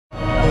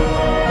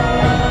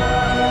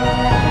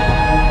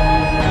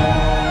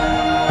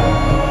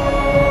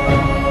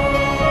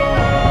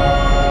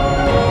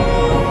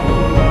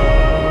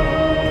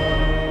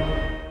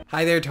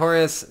Hi there,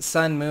 Taurus,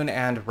 Sun, Moon,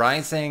 and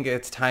Rising.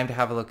 It's time to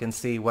have a look and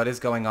see what is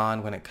going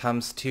on when it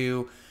comes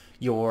to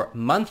your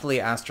monthly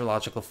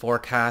astrological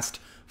forecast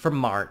for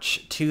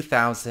March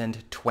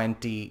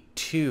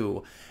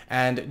 2022.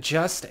 And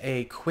just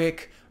a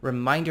quick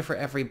reminder for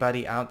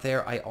everybody out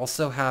there, I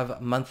also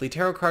have monthly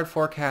tarot card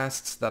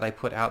forecasts that I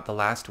put out the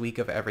last week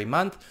of every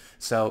month,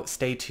 so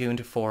stay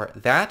tuned for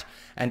that.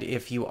 And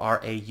if you are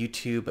a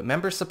YouTube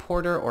member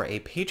supporter or a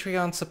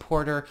Patreon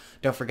supporter,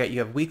 don't forget you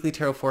have weekly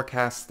tarot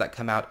forecasts that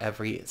come out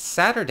every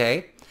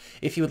Saturday.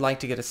 If you would like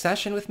to get a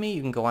session with me,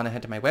 you can go on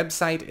ahead to my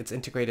website. It's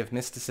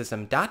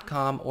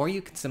integrativemysticism.com, or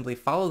you can simply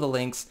follow the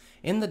links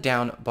in the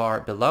down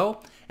bar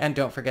below. And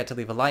don't forget to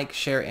leave a like,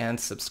 share, and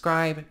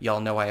subscribe.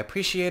 Y'all know I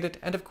appreciate it,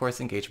 and of course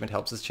engagement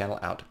helps this channel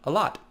out a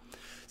lot.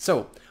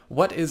 So,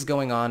 what is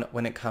going on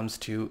when it comes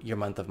to your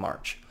month of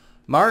March?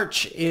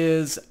 March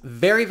is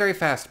very, very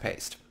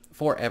fast-paced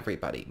for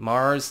everybody.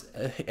 March,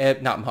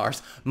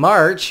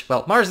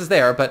 well, Mars is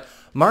there, but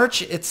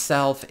March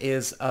itself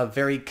is a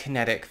very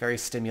kinetic, very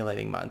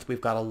stimulating month. We've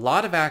got a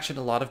lot of action,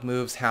 a lot of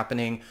moves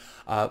happening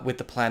with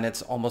the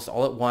planets almost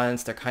all at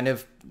once. They're kind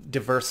of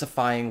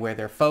diversifying where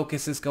their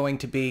focus is going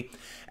to be.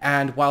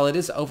 And while it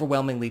is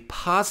overwhelmingly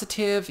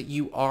positive,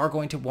 you are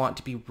going to want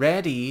to be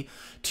ready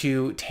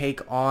to take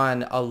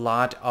on a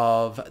lot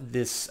of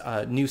this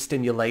new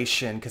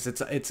stimulation, because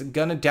it's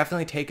going to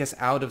definitely take us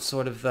out of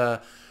sort of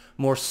the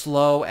more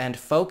slow and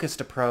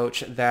focused approach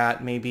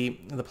that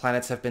maybe the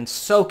planets have been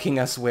soaking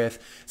us with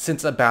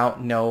since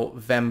about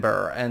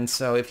November. And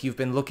so if you've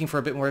been looking for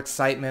a bit more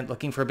excitement,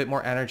 looking for a bit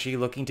more energy,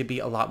 looking to be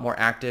a lot more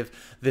active,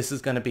 this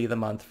is going to be the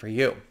month for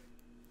you.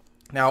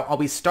 Now,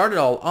 we started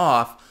all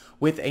off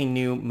with a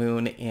new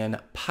moon in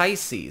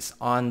Pisces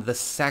on the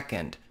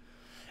 2nd.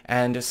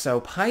 And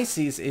so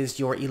Pisces is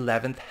your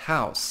 11th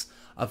house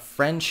of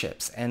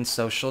friendships and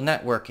social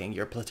networking,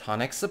 your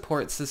platonic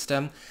support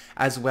system,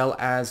 as well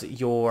as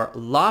your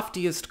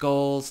loftiest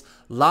goals,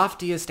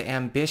 loftiest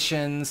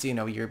ambitions,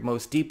 your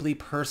most deeply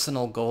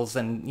personal goals,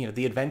 and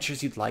the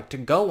adventures you'd like to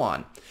go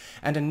on.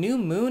 And a new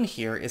moon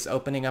here is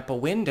opening up a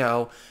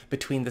window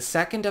between the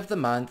 2nd of the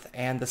month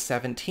and the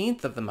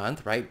 17th of the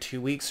month, right?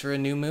 2 weeks for a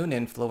new moon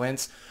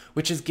influence,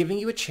 which is giving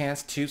you a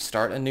chance to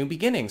start a new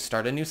beginning,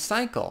 start a new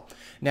cycle.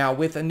 Now,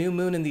 with a new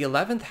moon in the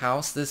 11th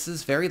house, this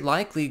is very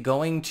likely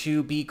going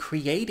to be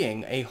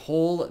creating a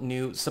whole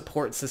new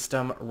support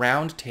system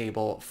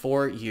roundtable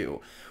for you.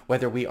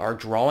 Whether we are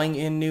drawing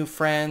in new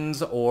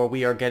friends or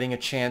we are getting a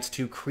chance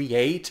to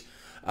create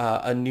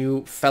a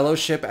new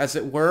fellowship, as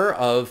it were,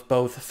 of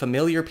both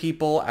familiar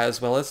people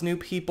as well as new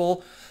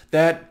people,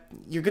 that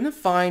you're going to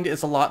find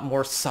is a lot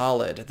more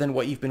solid than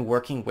what you've been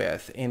working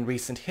with in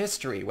recent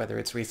history, whether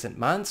it's recent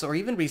months or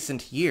even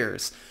recent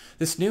years.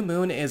 This new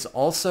moon is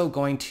also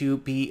going to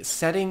be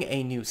setting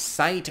a new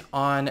site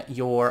on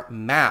your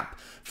map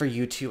for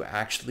you to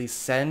actually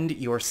send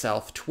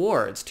yourself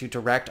towards, to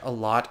direct a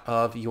lot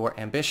of your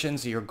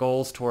ambitions, your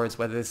goals towards,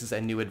 whether this is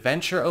a new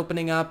adventure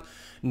opening up,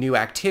 new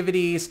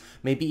activities,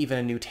 maybe even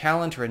a new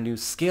talent or a new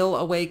skill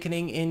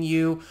awakening in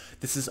you.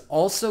 This is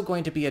also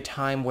going to be a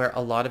time where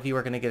a lot of you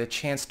are going to get a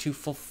chance to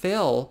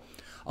fulfill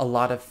a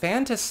lot of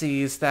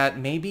fantasies that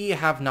maybe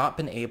have not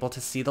been able to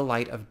see the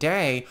light of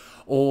day,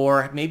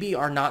 or maybe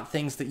are not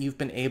things that you've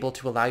been able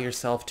to allow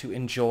yourself to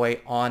enjoy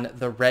on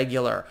the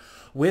regular.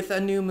 With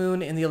a new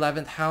moon in the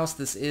 11th house,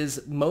 this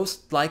is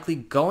most likely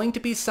going to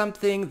be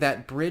something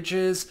that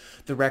bridges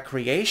the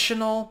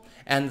recreational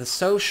and the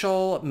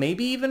social,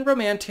 maybe even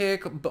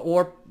romantic,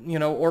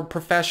 or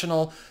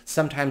professional.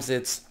 Sometimes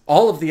it's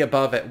all of the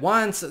above at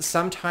once.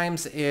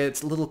 Sometimes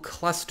it's little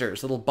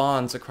clusters, little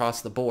bonds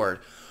across the board.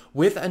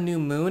 With a new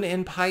moon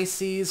in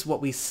Pisces, what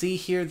we see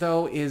here,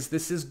 though, is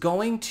this is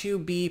going to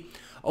be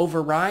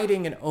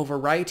overriding and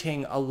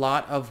overwriting a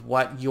lot of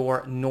what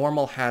your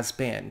normal has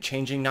been,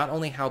 changing not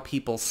only how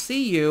people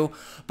see you,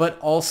 but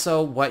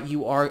also what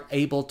you are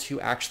able to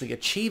actually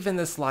achieve in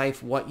this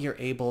life, what you're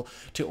able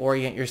to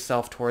orient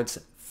yourself towards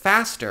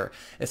faster.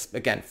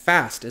 Again,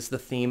 fast is the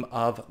theme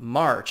of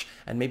March,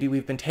 and maybe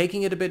we've been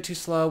taking it a bit too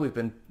slow, we've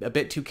been a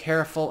bit too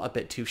careful, a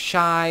bit too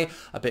shy,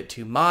 a bit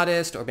too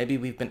modest, or maybe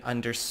we've been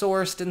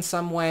undersourced in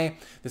some way.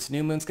 This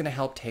new moon's going to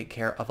help take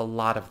care of a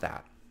lot of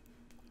that.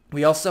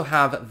 We also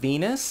have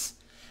Venus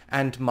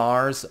and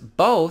Mars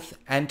both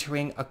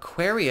entering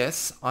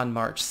Aquarius on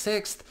March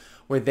 6th,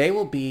 where they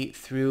will be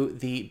through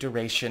the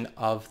duration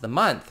of the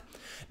month.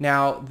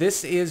 Now,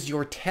 this is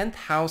your 10th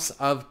house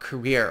of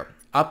career,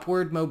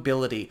 upward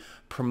mobility,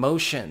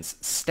 promotions,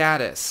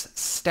 status,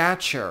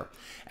 stature,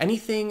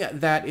 anything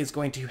that is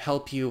going to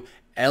help you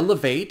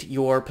elevate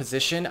your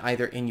position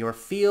either in your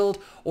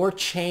field or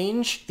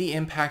change the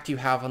impact you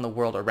have on the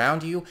world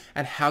around you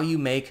and how you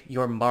make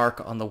your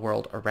mark on the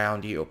world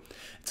around you.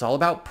 It's all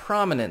about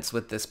prominence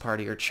with this part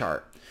of your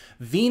chart.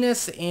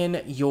 Venus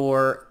in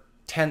your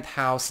 10th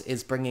house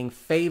is bringing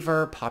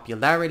favor,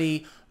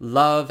 popularity,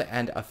 love,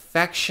 and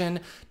affection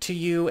to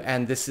you,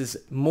 and this is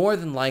more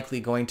than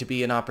likely going to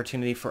be an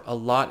opportunity for a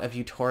lot of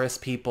you Taurus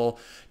people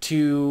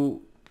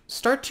to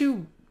start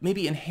to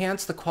maybe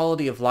enhance the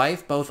quality of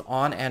life both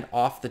on and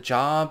off the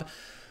job,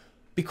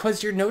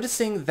 because you're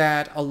noticing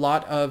that a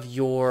lot of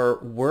your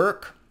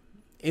work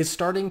is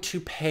starting to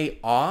pay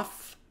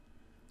off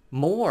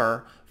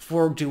more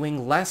for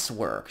doing less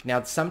work.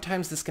 Now,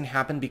 sometimes this can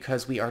happen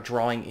because we are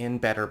drawing in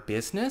better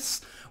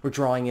business, we're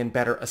drawing in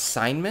better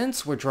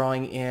assignments, we're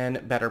drawing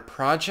in better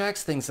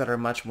projects, things that are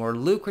much more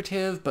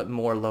lucrative but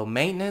more low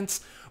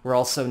maintenance. We're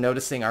also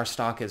noticing our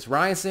stock is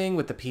rising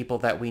with the people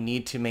that we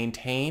need to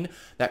maintain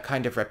that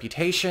kind of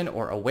reputation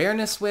or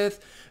awareness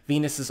with.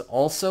 Venus is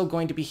also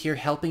going to be here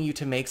helping you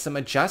to make some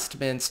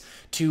adjustments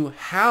to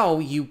how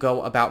you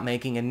go about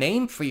making a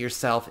name for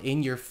yourself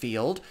in your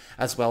field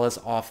as well as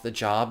off the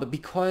job,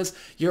 because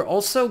you're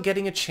also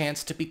getting a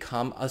chance to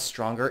become a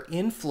stronger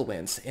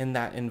influence in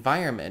that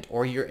environment,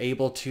 or you're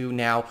able to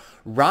now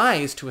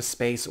rise to a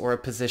space or a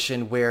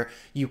position where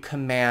you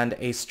command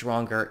a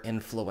stronger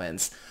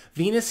influence.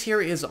 Venus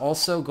here is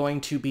also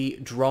going to be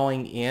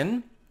drawing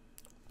in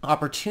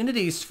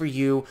opportunities for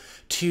you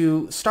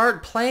to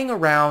start playing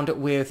around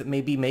with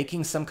maybe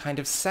making some kind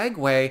of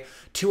segue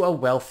to a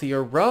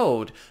wealthier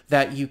road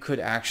that you could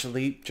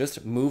actually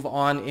just move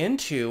on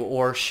into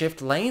or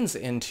shift lanes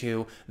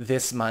into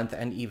this month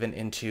and even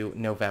into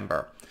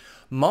November.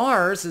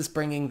 Mars is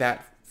bringing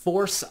that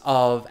force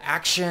of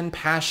action,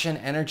 passion,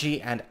 energy,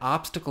 and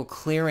obstacle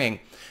clearing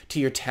to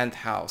your 10th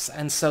house.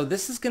 And so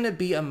this is going to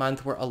be a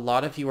month where a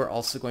lot of you are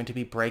also going to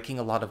be breaking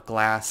a lot of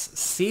glass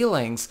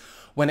ceilings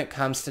when it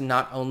comes to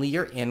not only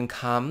your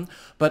income,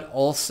 but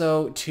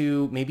also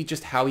to maybe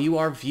just how you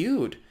are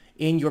viewed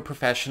in your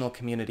professional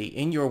community,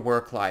 in your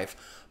work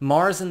life.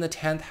 Mars in the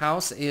 10th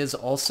house is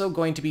also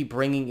going to be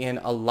bringing in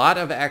a lot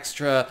of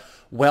extra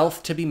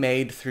wealth to be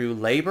made through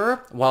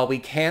labor. While we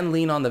can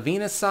lean on the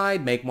Venus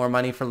side, make more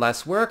money for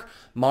less work,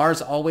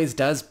 Mars always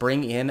does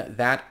bring in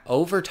that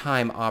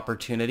overtime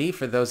opportunity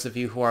for those of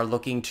you who are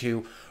looking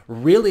to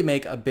really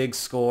make a big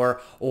score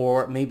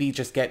or maybe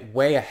just get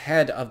way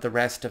ahead of the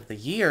rest of the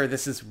year.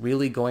 This is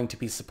really going to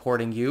be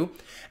supporting you.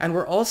 And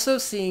we're also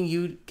seeing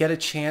you get a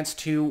chance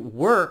to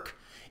work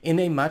in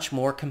a much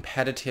more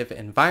competitive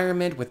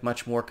environment with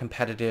much more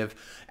competitive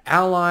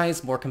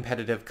allies, more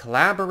competitive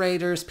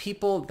collaborators,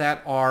 people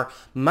that are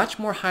much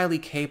more highly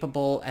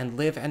capable and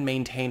live and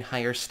maintain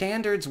higher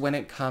standards when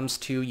it comes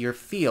to your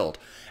field.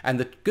 And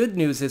the good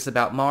news is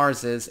about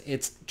Mars is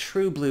it's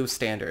true blue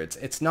standards.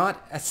 It's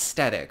not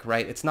aesthetic,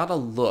 right? It's not a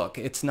look.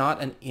 It's not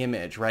an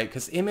image, right?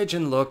 Because image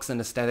and looks and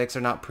aesthetics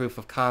are not proof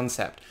of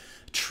concept.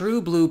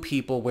 True blue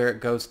people where it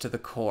goes to the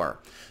core.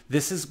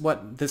 This is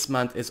what this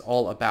month is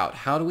all about.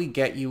 How do we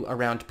get you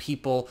around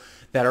people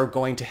that are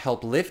going to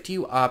help lift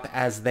you up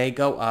as they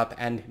go up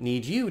and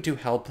need you to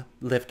help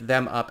lift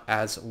them up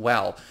as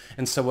well?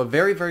 And so a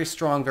very, very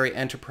strong, very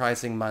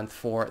enterprising month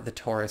for the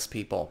Taurus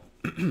people.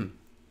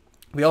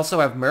 We also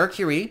have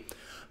Mercury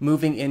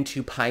moving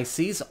into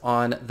Pisces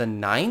on the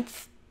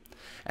 9th.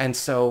 And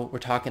so we're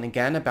talking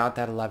again about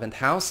that 11th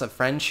house of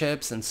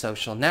friendships and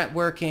social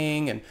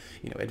networking and,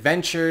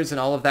 adventures and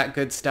all of that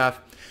good stuff.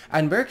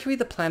 And Mercury,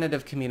 the planet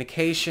of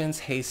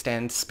communications, haste,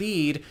 and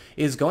speed,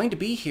 is going to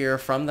be here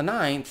from the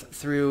 9th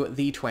through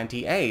the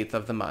 28th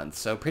of the month.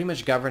 So pretty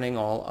much governing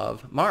all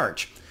of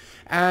March.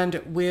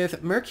 And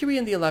with Mercury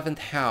in the 11th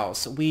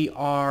house, we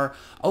are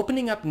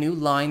opening up new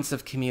lines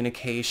of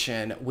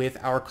communication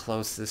with our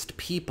closest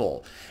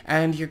people.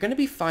 And you're going to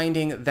be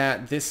finding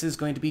that this is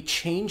going to be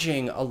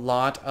changing a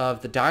lot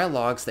of the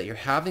dialogues that you're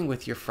having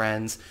with your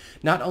friends,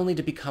 not only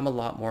to become a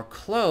lot more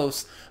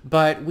close,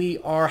 but we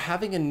are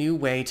having a new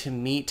way to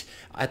meet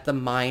at the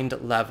mind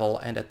level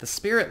and at the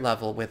spirit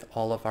level with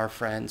all of our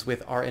friends,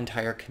 with our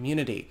entire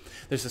community.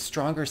 There's a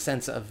stronger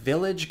sense of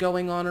village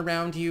going on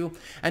around you.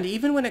 And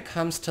even when it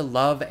comes to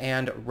love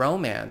and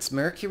romance,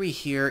 Mercury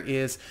here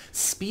is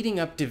speeding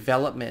up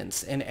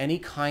developments in any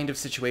kind of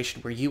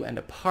situation where you and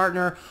a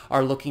partner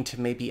are looking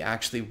to maybe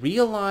actually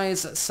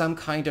realize some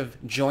kind of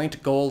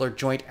joint goal or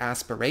joint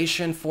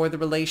aspiration for the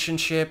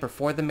relationship or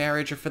for the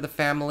marriage or for the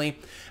family.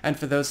 And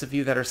for those of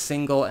you that are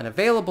single and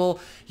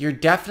available, you're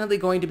definitely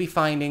going to be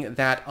finding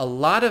that a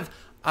lot of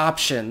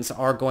options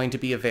are going to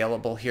be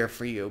available here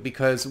for you,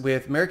 because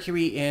with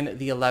Mercury in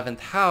the 11th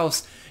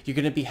house, you're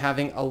going to be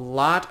having a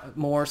lot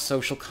more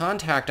social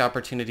contact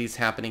opportunities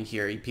happening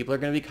here. People are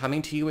going to be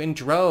coming to you in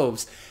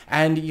droves,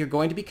 and you're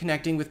going to be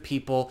connecting with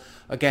people,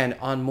 again,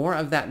 on more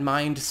of that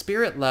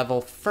mind-spirit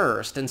level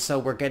first. And so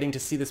we're getting to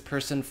see this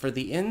person for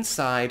the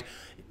inside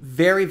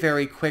very,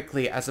 very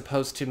quickly, as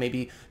opposed to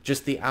maybe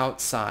just the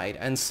outside.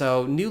 And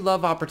so new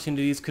love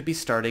opportunities could be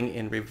starting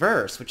in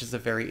reverse, which is a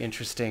very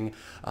interesting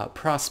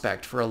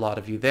prospect for a lot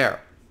of you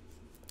there.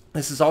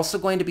 This is also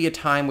going to be a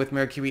time with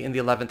Mercury in the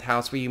 11th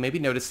house where you may be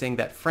noticing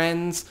that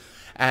friends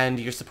and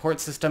your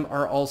support system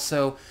are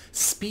also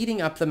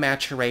speeding up the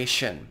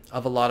maturation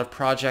of a lot of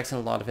projects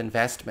and a lot of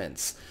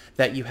investments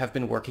that you have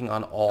been working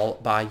on all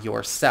by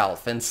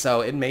yourself. And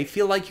so it may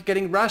feel like you're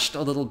getting rushed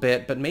a little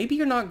bit, but maybe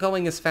you're not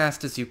going as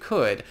fast as you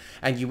could,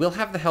 and you will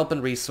have the help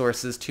and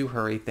resources to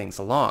hurry things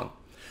along.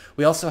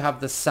 We also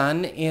have the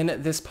sun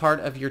in this part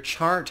of your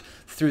chart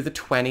through the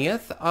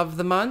 20th of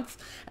the month,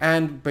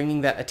 and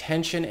bringing that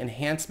attention,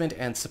 enhancement,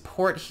 and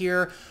support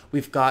here.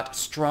 We've got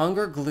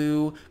stronger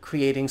glue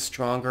creating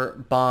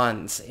stronger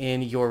bonds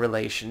in your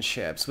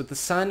relationships. With the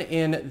sun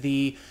in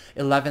the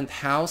 11th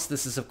house,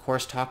 this is of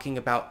course talking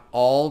about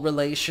all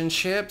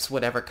relationships,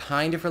 whatever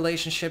kind of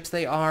relationships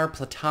they are,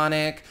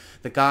 platonic,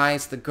 the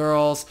guys, the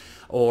girls,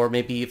 or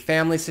maybe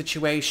family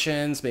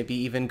situations, maybe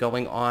even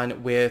going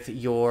on with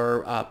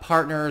your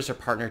partners or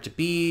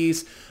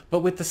partner-to-bes. But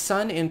with the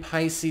sun in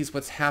Pisces,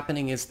 what's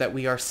happening is that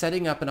we are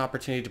setting up an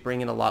opportunity to bring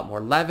in a lot more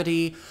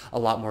levity, a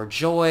lot more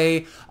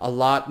joy, a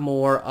lot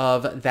more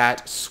of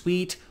that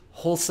sweet,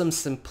 wholesome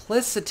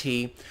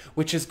simplicity,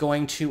 which is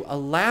going to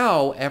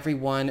allow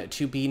everyone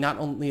to be not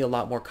only a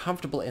lot more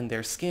comfortable in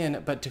their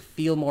skin, but to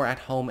feel more at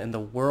home in the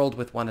world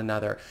with one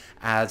another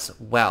as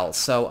well.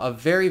 So a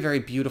very, very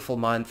beautiful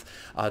month.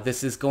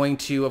 This is going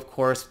to, of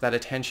course, that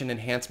attention,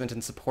 enhancement,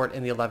 and support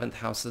in the 11th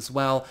house as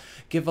well,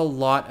 give a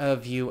lot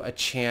of you a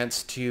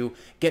chance to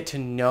get to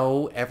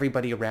know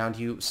everybody around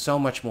you so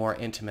much more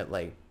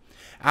intimately.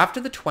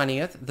 After the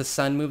 20th, the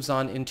sun moves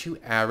on into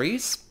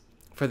Aries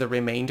for the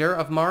remainder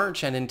of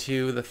March and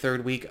into the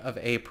third week of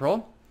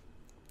April.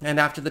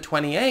 And after the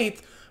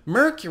 28th,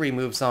 Mercury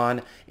moves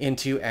on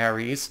into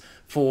Aries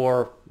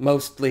for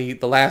mostly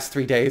the last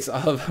 3 days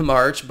of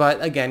March,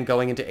 but again,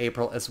 going into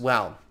April as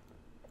well.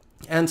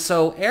 And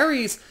so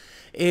Aries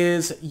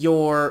is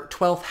your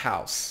 12th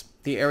house,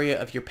 the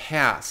area of your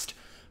past,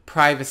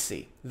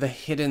 privacy, the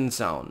hidden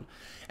zone.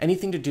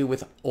 Anything to do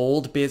with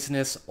old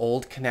business,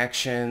 old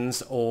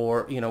connections,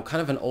 or, kind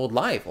of an old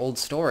life, old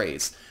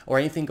stories, or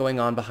anything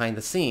going on behind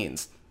the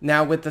scenes.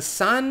 Now, with the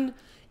sun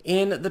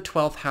in the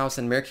 12th house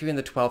and Mercury in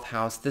the 12th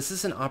house, this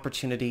is an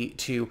opportunity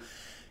to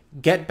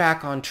get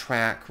back on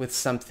track with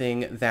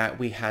something that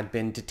we had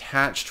been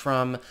detached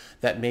from,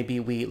 that maybe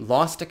we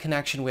lost a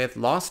connection with,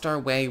 lost our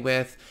way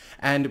with,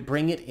 and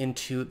bring it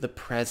into the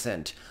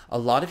present. A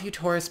lot of you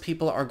Taurus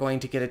people are going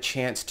to get a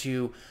chance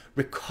to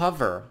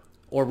recover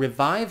or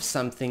revive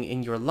something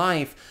in your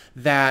life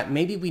that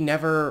maybe we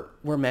never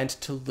were meant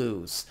to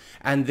lose.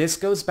 And this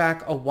goes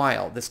back a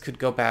while. This could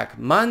go back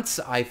months.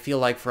 I feel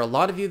like for a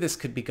lot of you, this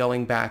could be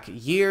going back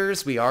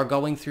years. We are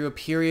going through a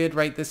period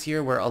right this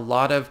year where a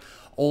lot of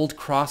old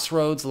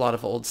crossroads, a lot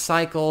of old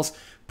cycles,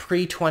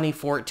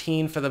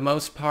 pre-2014 for the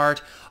most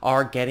part,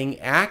 are getting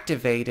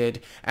activated,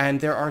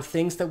 and there are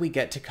things that we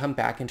get to come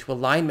back into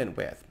alignment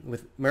with.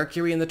 With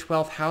Mercury in the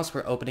 12th house,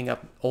 we're opening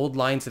up old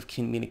lines of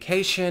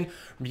communication,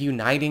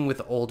 reuniting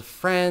with old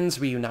friends,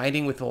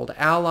 reuniting with old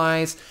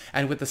allies,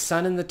 and with the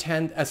sun in the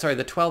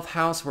 12th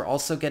house, we're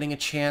also getting a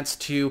chance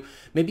to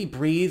maybe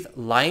breathe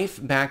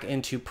life back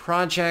into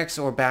projects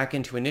or back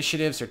into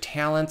initiatives or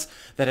talents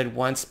that had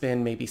once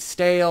been maybe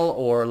stale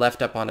or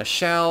left up on a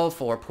shelf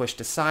or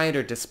pushed aside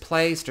or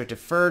displaced or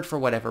deferred for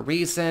whatever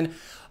reason.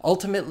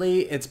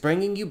 Ultimately, it's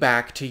bringing you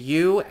back to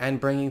you and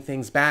bringing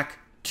things back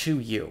to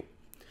you.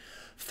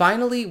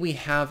 Finally, we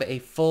have a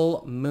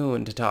full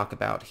moon to talk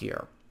about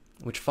here,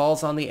 which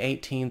falls on the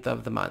 18th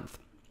of the month.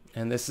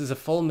 And this is a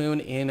full moon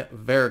in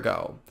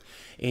Virgo,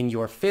 in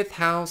your 5th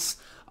house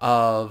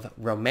of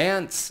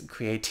romance,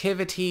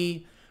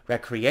 creativity,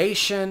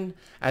 recreation,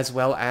 as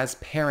well as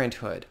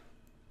parenthood.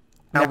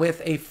 Now,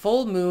 with a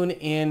full moon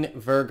in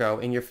Virgo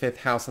in your 5th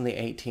house on the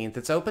 18th,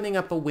 it's opening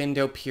up a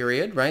window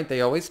period, right?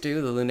 They always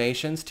do, the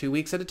lunations, 2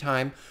 weeks at a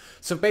time.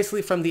 So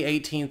basically from the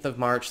 18th of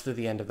March through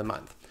the end of the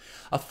month.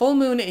 A full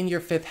moon in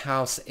your 5th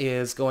house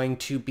is going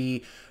to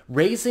be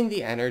raising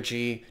the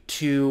energy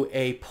to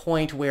a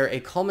point where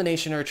a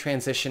culmination or a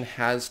transition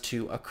has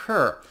to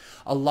occur.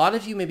 A lot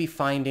of you may be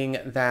finding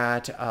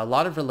that a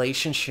lot of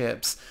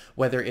relationships,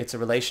 whether it's a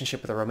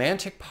relationship with a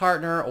romantic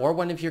partner or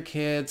one of your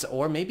kids,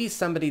 or maybe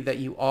somebody that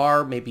you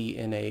are maybe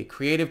in a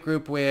creative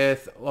group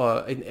with,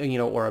 or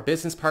a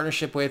business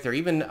partnership with, or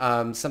even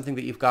something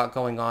that you've got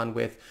going on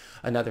with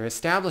another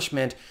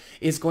establishment,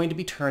 is going to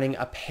be turning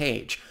a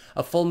page.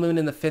 A full moon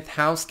in the 5th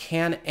house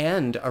can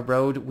end a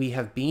road we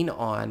have been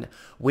on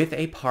with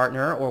a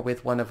partner or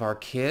with one of our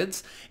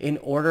kids in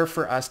order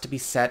for us to be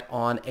set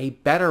on a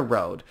better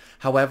road.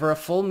 However, a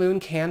full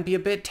moon can be a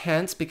bit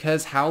tense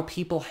because how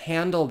people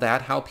handle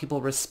that, how people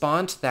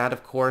respond to that,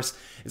 of course,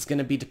 is going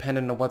to be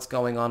dependent on what's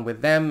going on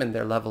with them and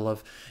their level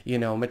of,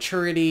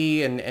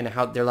 maturity and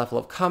how their level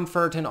of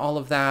comfort and all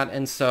of that.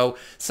 And so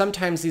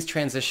sometimes these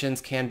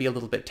transitions can be a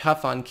little bit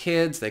tough on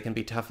kids. They can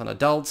be tough on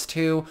adults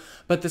too.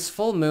 But this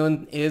full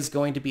moon is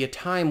going to be a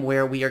time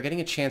where we are getting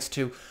a chance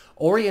to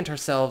orient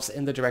ourselves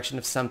in the direction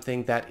of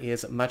something that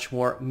is much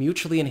more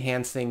mutually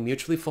enhancing,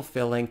 mutually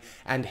fulfilling,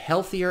 and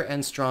healthier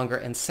and stronger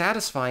and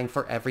satisfying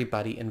for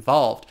everybody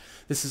involved.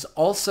 This is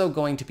also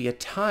going to be a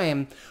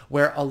time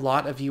where a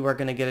lot of you are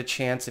going to get a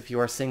chance, if you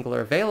are single or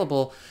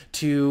available,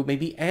 to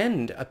maybe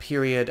end a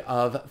period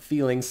of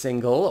feeling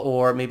single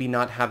or maybe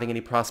not having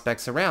any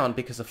prospects around,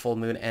 because a full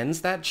moon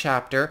ends that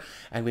chapter,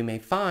 and we may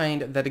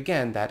find that,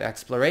 again, that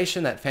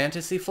exploration, that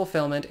fantasy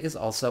fulfillment is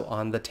also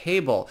on the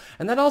table.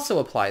 And that also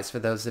applies for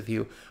those of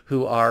you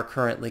who are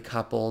currently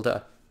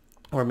coupled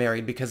or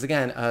married, because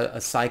again, a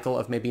cycle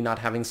of maybe not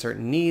having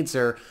certain needs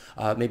or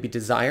maybe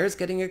desires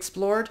getting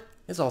explored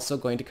is also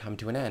going to come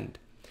to an end.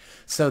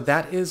 So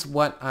that is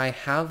what I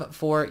have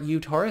for you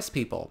Taurus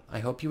people. I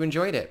hope you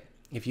enjoyed it.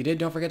 If you did,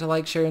 don't forget to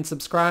like, share, and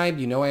subscribe.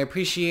 You know I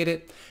appreciate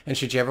it. And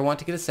should you ever want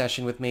to get a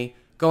session with me,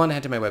 go on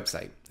ahead to my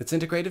website. It's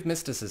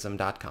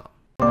integrativemysticism.com.